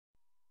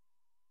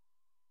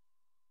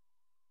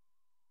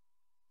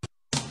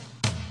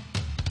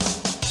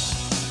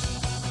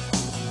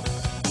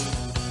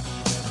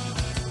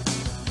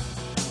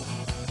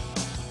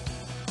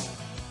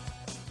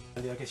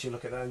I guess you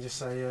look at that and just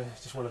say,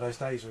 just one of those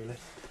days, really.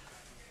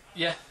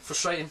 Yeah,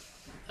 frustrating.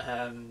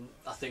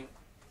 I think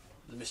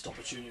the missed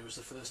opportunity was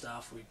the first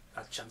half. We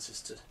had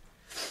chances to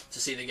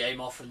see the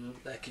game off, and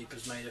their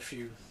keepers made a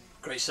few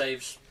great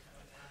saves.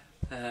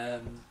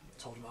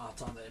 Told them at half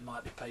time that it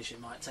might be patient,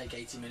 it might take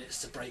 80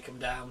 minutes to break them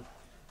down.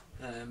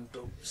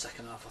 But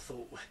second half, I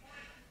thought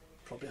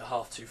probably a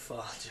half too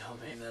far. Do you know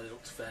what I mean? They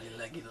looked fairly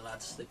leggy, the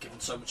lads. They'd given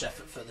so much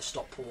effort for the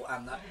Stockport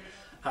and that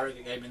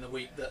Harrogate game in the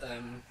week that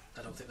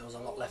I don't think there was a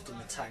lot left in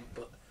the tank.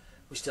 But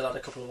we still had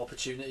a couple of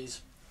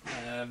opportunities.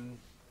 And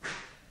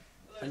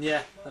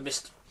yeah, I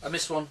missed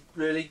one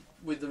really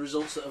with the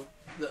results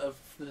that have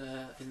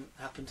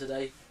happened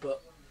today.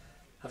 But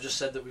I've just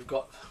said that we've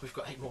got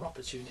 8 more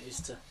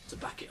opportunities to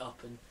back it up,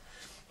 and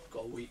we've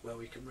got a week where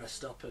we can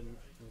rest up and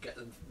get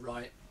them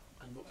right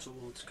and look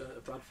towards going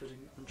to Bradford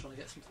and trying to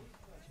get something.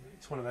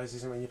 It's one of those,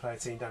 isn't it, when you play a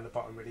team down the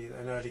bottom, really,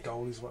 an early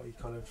goal is what you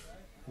kind of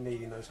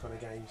need in those kind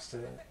of games.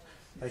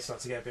 They start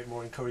to get a bit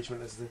more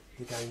encouragement as the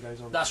game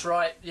goes on. That's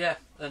right, yeah.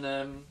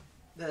 And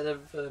they're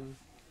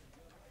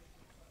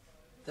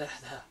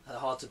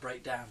hard to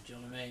break down, do you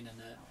know what I mean?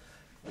 And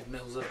with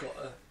Mills, they've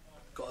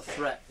got a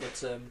threat,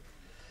 but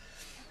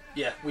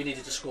yeah, we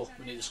needed to score.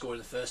 We needed to score in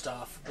the first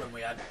half when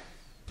we had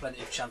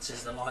plenty of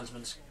chances. The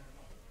linesman's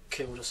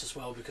killed us as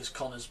well, because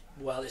Connor's,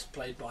 well, it's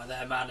played by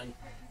their man, and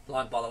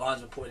by the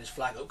linesman putting his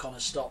flag up,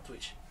 Connor's stopped,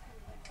 which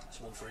is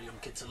one for a young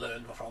kid to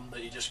learn from,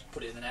 but you just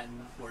put it in the net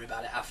and worry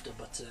about it after.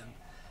 But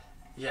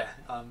yeah,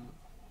 I'm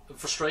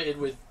frustrated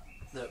with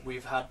that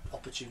we've had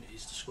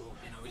opportunities to score.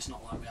 You know, it's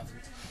not like we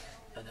haven't,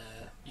 and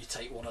you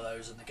take one of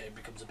those and the game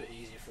becomes a bit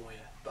easier for you.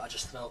 But I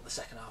just felt the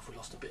second half we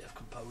lost a bit of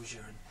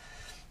composure, and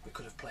we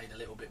could have played a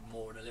little bit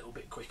more and a little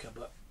bit quicker,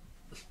 but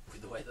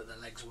with the way that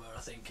the legs were,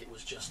 I think it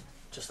was just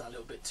that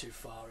little bit too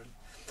far, and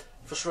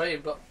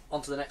frustrating. But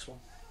on to the next one.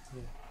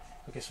 Yeah.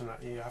 I guess from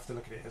that you have to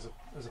look at it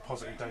as a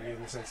positive, don't you,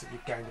 in the sense that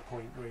you've gained a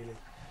point, really.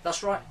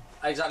 That's right.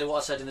 Exactly what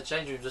I said in the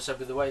change room. I said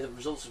with the way that the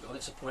results have gone,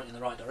 it's a point in the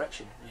right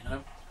direction. You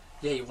know,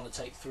 yeah, you want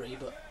to take 3,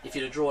 but if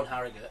you'd have drawn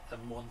Harrogate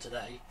and won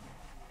today,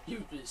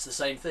 it's the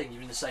same thing.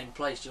 You're in the same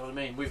place. Do you know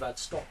what I mean? We've had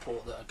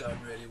Stockport that are going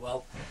really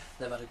well.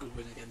 They've had a good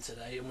win again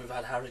today, and we've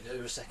had Harrogate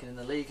who are second in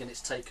the league. And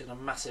it's taken a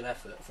massive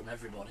effort from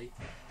everybody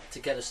to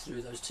get us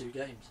through those 2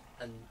 games.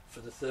 And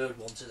for the third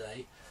one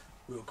today,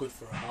 we were good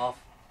for a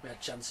half. We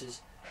had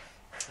chances,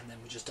 and then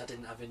we just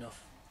didn't have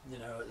enough, you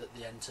know, at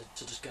the end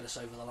to just get us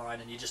over the line.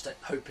 And you're just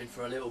hoping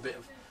for a little bit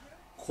of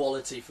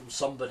quality from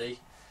somebody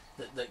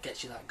that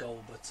gets you that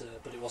goal. But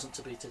it wasn't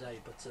to be today.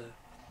 But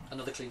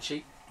another clean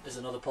sheet is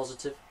another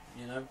positive.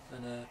 You know,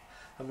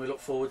 and we look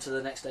forward to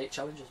the next 8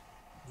 challenges.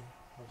 Yeah,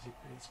 obviously,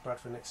 it's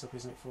Bradford next up,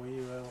 isn't it, for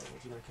you? What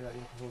do you make of that?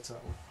 You looking forward to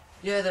that one?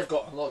 Yeah, they've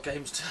got a lot of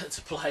games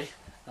to play.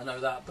 I know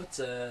that, but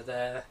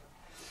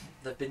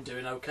they've been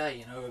doing okay.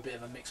 You know, a bit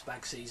of a mixed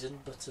bag season,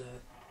 but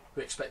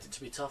we expect it to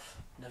be tough.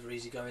 Never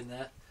easy going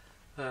there,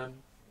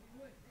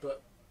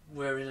 but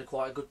we're in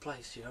quite a good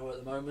place. You know,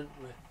 at the moment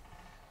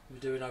we're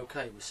doing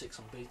okay. We're 6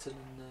 unbeaten,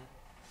 and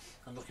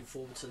I'm looking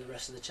forward to the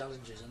rest of the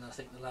challenges. And I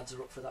think the lads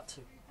are up for that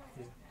too.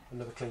 Yeah.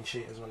 Another clean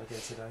sheet as well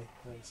again today,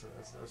 so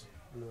that's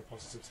another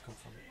positive to come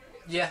from it.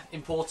 Yeah,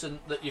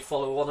 important that you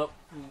follow one up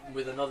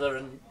with another,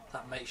 and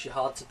that makes you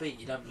hard to beat.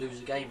 You don't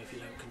lose a game if you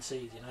don't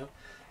concede, you know.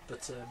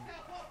 But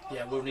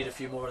yeah, we'll need a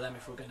few more of them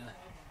if we're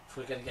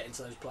gonna get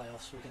into those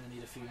playoffs. We're gonna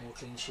need a few more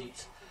clean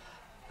sheets,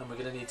 and we're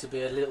gonna need to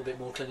be a little bit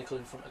more clinical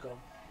in front of goal.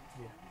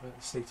 Yeah,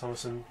 Steve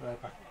Thomason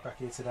back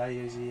here today.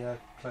 Is he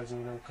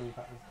closing in on coming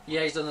back?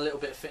 Yeah, he's done a little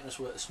bit of fitness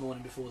work this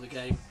morning before the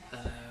game.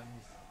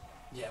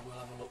 Yeah, we'll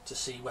have a look to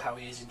see how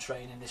he is in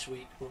training this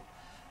week. We'll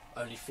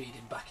only feed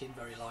him back in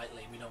very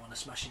lightly. We don't want to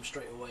smash him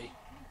straight away.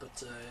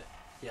 But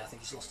yeah, I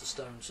think he's lost a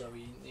stone, so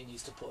he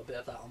needs to put a bit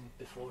of that on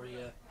before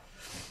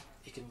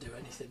he can do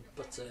anything.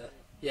 But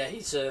yeah,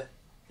 it'll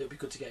be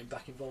good to get him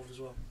back involved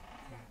as well.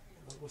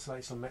 Yeah. What's the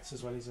latest on Metz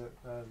as well? Is it?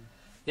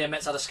 Yeah,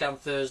 Metz had a scan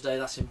Thursday.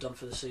 That's him done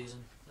for the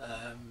season.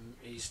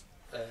 He's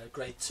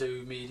grade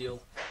 2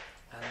 medial,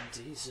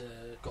 and he's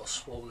got a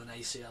swollen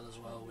ACL as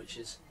well, which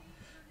is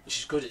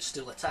good. It's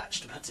still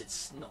attached, but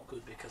it's not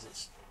good because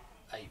it's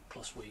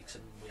 8+ weeks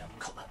and we haven't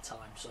got that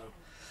time. So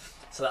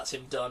that's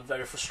him done.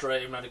 Very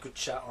frustrating. We had a good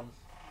chat on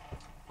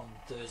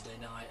Thursday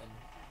night, and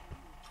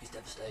he's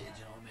devastated.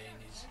 You know what I mean?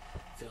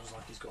 He feels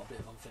like he's got a bit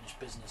of unfinished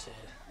business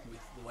here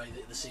with the way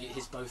that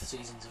his both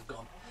seasons have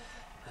gone.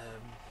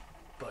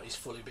 But he's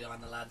fully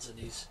behind the lads, and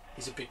he's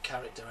a big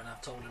character. And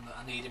I've told him that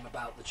I need him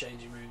about the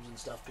changing rooms and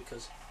stuff,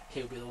 because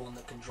he'll be the one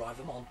that can drive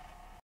them on.